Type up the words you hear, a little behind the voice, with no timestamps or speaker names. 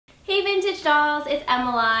Vintage Dolls, it's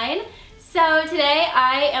Emelyne. So today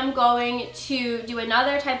I am going to do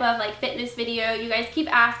another type of like fitness video. You guys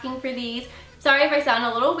keep asking for these. Sorry if I sound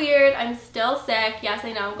a little weird, I'm still sick. Yes,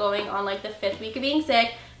 I know I'm going on like the 5th week of being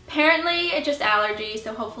sick. Apparently it's just allergies,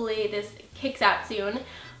 so hopefully this kicks out soon.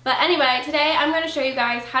 But anyway, today I'm going to show you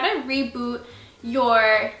guys how to reboot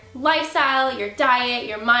your lifestyle, your diet,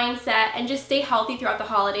 your mindset, and just stay healthy throughout the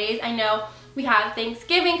holidays. I know we have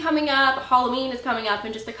Thanksgiving coming up, Halloween is coming up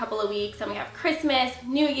in just a couple of weeks, and we have Christmas,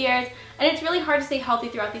 New Year's, and it's really hard to stay healthy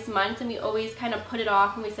throughout these months, and we always kind of put it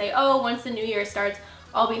off and we say, oh, once the new year starts,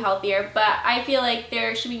 I'll be healthier. But I feel like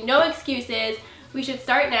there should be no excuses. We should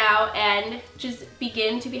start now and just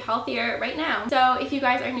begin to be healthier right now. So if you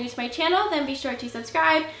guys are new to my channel, then be sure to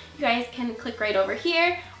subscribe. You guys can click right over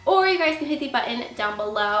here, or you guys can hit the button down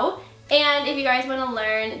below. And if you guys want to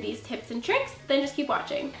learn these tips and tricks, then just keep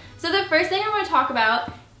watching. So the first thing I want to talk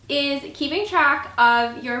about is keeping track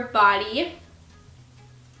of your body.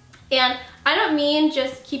 And I don't mean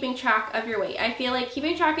just keeping track of your weight. I feel like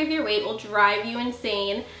keeping track of your weight will drive you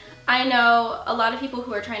insane. I know a lot of people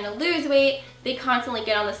who are trying to lose weight, they constantly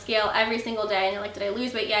get on the scale every single day and they're like, did I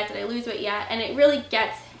lose weight yet? Did I lose weight yet? And it really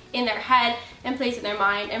gets in their head and plays in their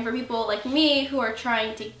mind. And for people like me who are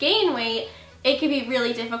trying to gain weight, it can be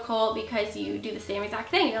really difficult because you do the same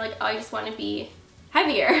exact thing. You're like, oh, I just want to be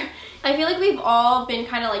heavier. I feel like we've all been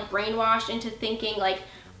kind of like brainwashed into thinking like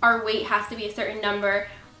our weight has to be a certain number,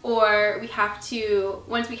 or we have to,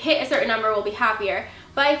 once we hit a certain number, we'll be happier.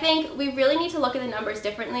 But I think we really need to look at the numbers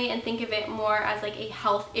differently and think of it more as like a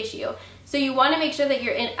health issue. So you want to make sure that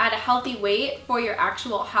you're at a healthy weight for your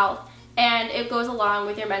actual health, and it goes along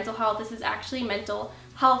with your mental health. This is actually Mental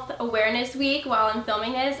Health Awareness Week while I'm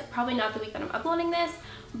filming this, probably not the week that I'm uploading this,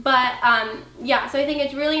 but yeah, so I think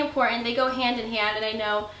it's really important. They go hand in hand, and I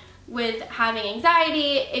know with having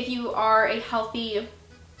anxiety, if you're a healthy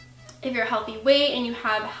weight and you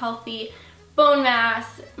have healthy bone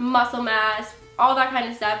mass, muscle mass, all that kind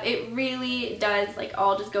of stuff, it really does like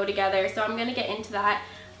all just go together. So I'm gonna get into that.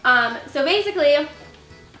 So basically,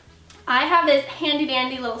 I have this handy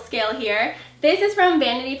dandy little scale here. This is from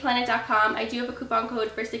vanityplanet.com. I do have a coupon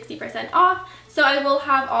code for 60% off, so I will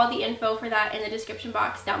have all the info for that in the description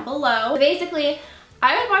box down below. So basically,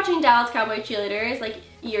 I was watching Dallas Cowboy Cheerleaders like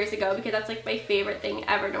years ago because that's like my favorite thing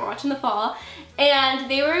ever to watch in the fall,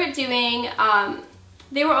 and they were doing,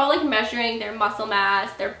 they were all like measuring their muscle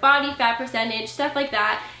mass, their body fat percentage, stuff like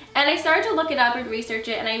that, and I started to look it up and research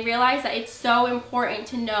it, and I realized that it's so important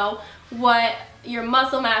to know what your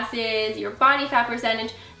muscle mass is, your body fat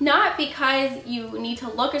percentage, not because you need to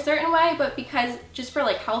look a certain way, but because just for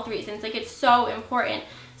like health reasons, like it's so important.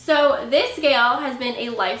 So this scale has been a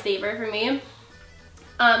lifesaver for me.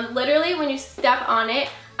 Literally when you step on it,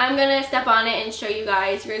 I'm gonna step on it and show you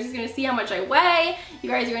guys. You guys are gonna see how much I weigh. You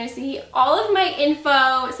guys are gonna see all of my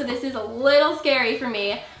info. So this is a little scary for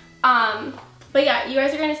me. But yeah, you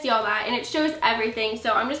guys are gonna see all that, and it shows everything.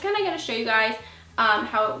 So I'm just kind of gonna show you guys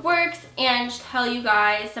how it works and tell you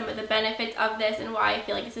guys some of the benefits of this and why I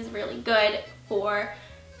feel like this is really good for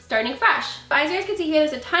starting fresh. As you guys can see here,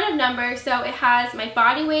 there's a ton of numbers. So it has my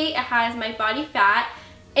body weight, it has my body fat,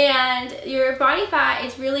 and your body fat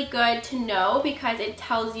is really good to know because it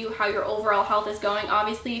tells you how your overall health is going.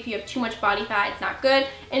 Obviously, if you have too much body fat, it's not good,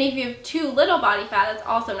 and if you have too little body fat, that's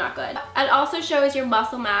also not good. It also shows your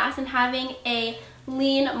muscle mass, and having a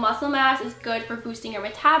lean muscle mass is good for boosting your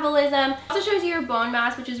metabolism. It also shows you your bone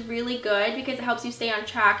mass, which is really good because it helps you stay on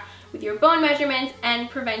track with your bone measurements and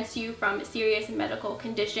prevents you from serious medical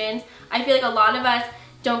conditions. I feel like a lot of us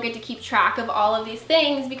don't get to keep track of all of these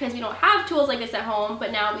things because we don't have tools like this at home,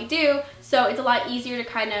 but now we do, so it's a lot easier to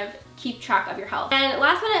kind of keep track of your health. And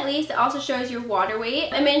last but not least, it also shows your water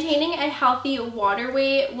weight, and maintaining a healthy water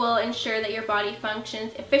weight will ensure that your body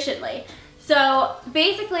functions efficiently. So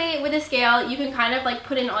basically with the scale, you can kind of like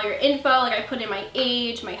put in all your info, like I put in my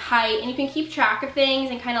age, my height, and you can keep track of things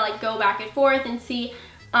and kind of like go back and forth and see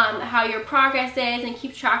how your progress is and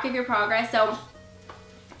keep track of your progress. So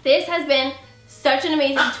this has been such an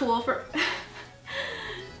amazing tool for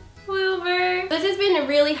Wilbur. This has been a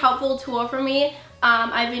really helpful tool for me.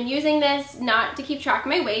 I've been using this not to keep track of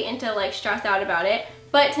my weight and to like stress out about it,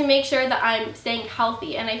 but to make sure that I'm staying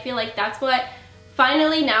healthy. And I feel like that's what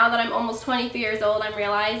finally, now that I'm almost 23 years old, I'm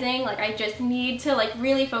realizing like I just need to like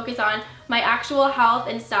really focus on my actual health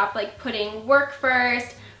and stop like putting work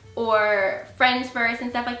first or friends first and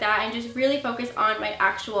stuff like that, and just really focus on my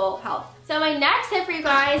actual health. So my next tip for you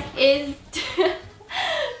guys is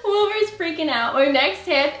Wilbur's freaking out. My next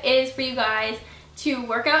tip is for you guys to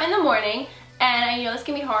work out in the morning And I know this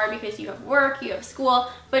can be hard because you have work, you have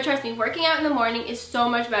school, but trust me, working out in the morning is so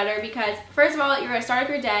much better because first of all, you're gonna start off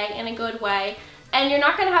your day in a good way, and you're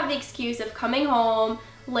not gonna have the excuse of coming home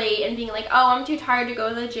late and being like, oh, I'm too tired to go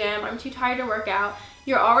to the gym, I'm too tired to work out.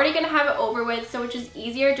 You're already gonna have it over with, so it's just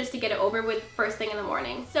easier just to get it over with first thing in the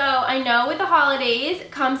morning. So I know with the holidays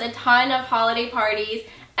comes a ton of holiday parties,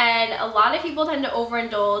 and a lot of people tend to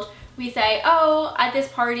overindulge. We say, oh, at this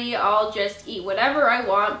party, I'll just eat whatever I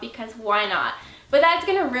want because why not? But that's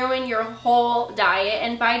gonna ruin your whole diet.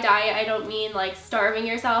 And by diet, I don't mean like starving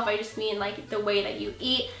yourself. I just mean like the way that you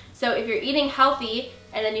eat. So if you're eating healthy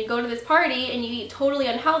and then you go to this party and you eat totally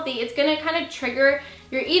unhealthy, it's gonna kind of trigger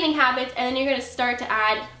your eating habits, and then you're gonna start to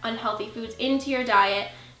add unhealthy foods into your diet.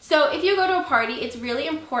 So if you go to a party, it's really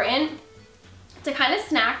important to kind of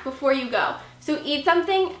snack before you go. So eat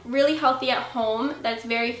something really healthy at home that's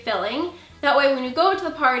very filling. That way when you go to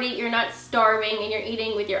the party, you're not starving and you're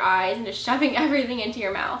eating with your eyes and just shoving everything into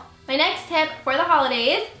your mouth. My next tip for the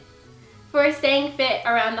holidays, for staying fit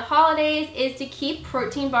around the holidays, is to keep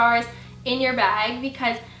protein bars in your bag,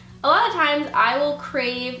 because a lot of times I will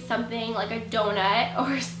crave something like a donut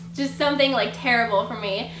or just something like terrible for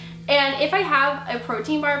me. And if I have a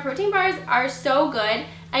protein bars are so good.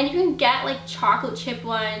 And you can get like chocolate chip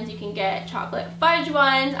ones, you can get chocolate fudge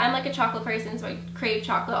ones. I'm like a chocolate person, so I crave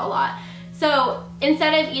chocolate a lot. So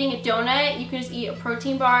instead of eating a donut, you can just eat a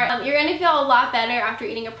protein bar. You're gonna feel a lot better after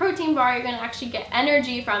eating a protein bar. You're gonna actually get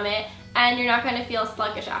energy from it, and you're not gonna feel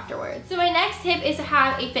sluggish afterwards. So my next tip is to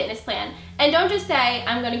have a fitness plan. And don't just say,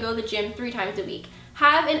 I'm gonna go to the gym 3 times a week.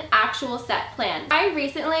 Have an actual set plan. I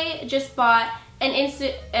recently just bought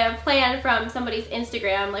a plan from somebody's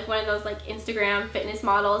Instagram, like one of those like Instagram fitness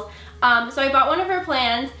models. So I bought one of her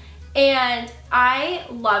plans and I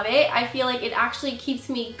love it. I feel like it actually keeps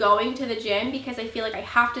me going to the gym because I feel like I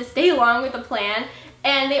have to stay along with the plan,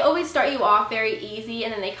 and they always start you off very easy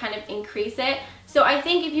and then they kind of increase it. So I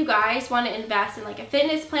think if you guys want to invest in like a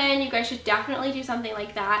fitness plan, you guys should definitely do something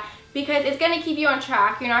like that, because it's going to keep you on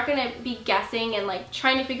track. You're not going to be guessing and like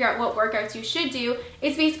trying to figure out what workouts you should do.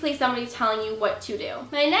 It's basically somebody telling you what to do.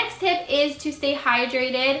 My next tip is to stay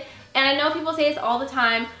hydrated. And I know people say this all the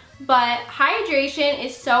time, but hydration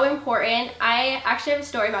is so important. I actually have a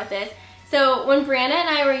story about this. So when Brianna and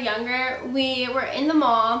I were younger, we were in the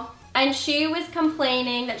mall and she was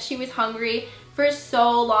complaining that she was hungry for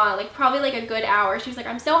so long, like probably like a good hour. She was like,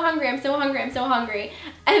 I'm so hungry, I'm so hungry, I'm so hungry.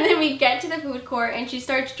 And then we get to the food court and she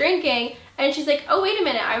starts drinking and she's like, oh wait a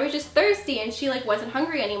minute, I was just thirsty, and she like wasn't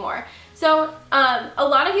hungry anymore. So a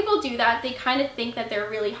lot of people do that. They kind of think that they're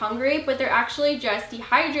really hungry, but they're actually just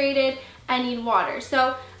dehydrated and need water.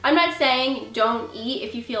 So I'm not saying don't eat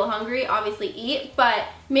if you feel hungry, obviously eat, but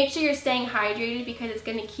make sure you're staying hydrated because it's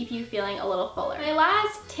gonna keep you feeling a little fuller. My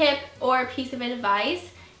last tip or piece of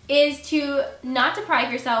advice is to not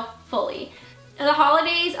deprive yourself fully. The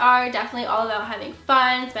holidays are definitely all about having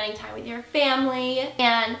fun, spending time with your family,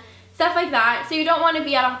 and stuff like that. So you don't want to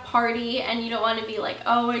be at a party and you don't want to be like,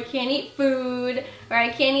 oh, I can't eat food, or I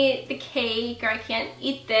can't eat the cake, or I can't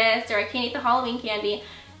eat this, or I can't eat the Halloween candy.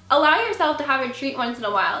 Allow yourself to have a treat once in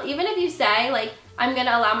a while. Even if you say, like, I'm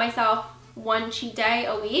gonna allow myself one cheat day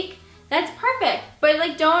a week, that's perfect. But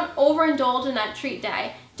like, don't overindulge in that treat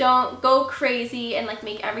day. Don't go crazy and like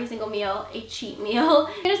make every single meal a cheat meal.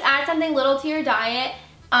 You can just add something little to your diet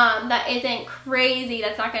that isn't crazy,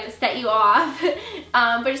 that's not gonna set you off,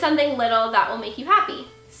 but just something little that will make you happy.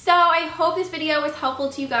 So I hope this video was helpful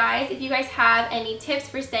to you guys. If you guys have any tips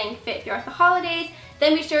for staying fit throughout the holidays,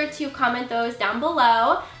 then be sure to comment those down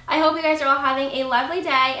below. I hope you guys are all having a lovely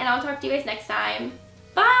day, and I'll talk to you guys next time.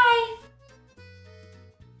 Bye!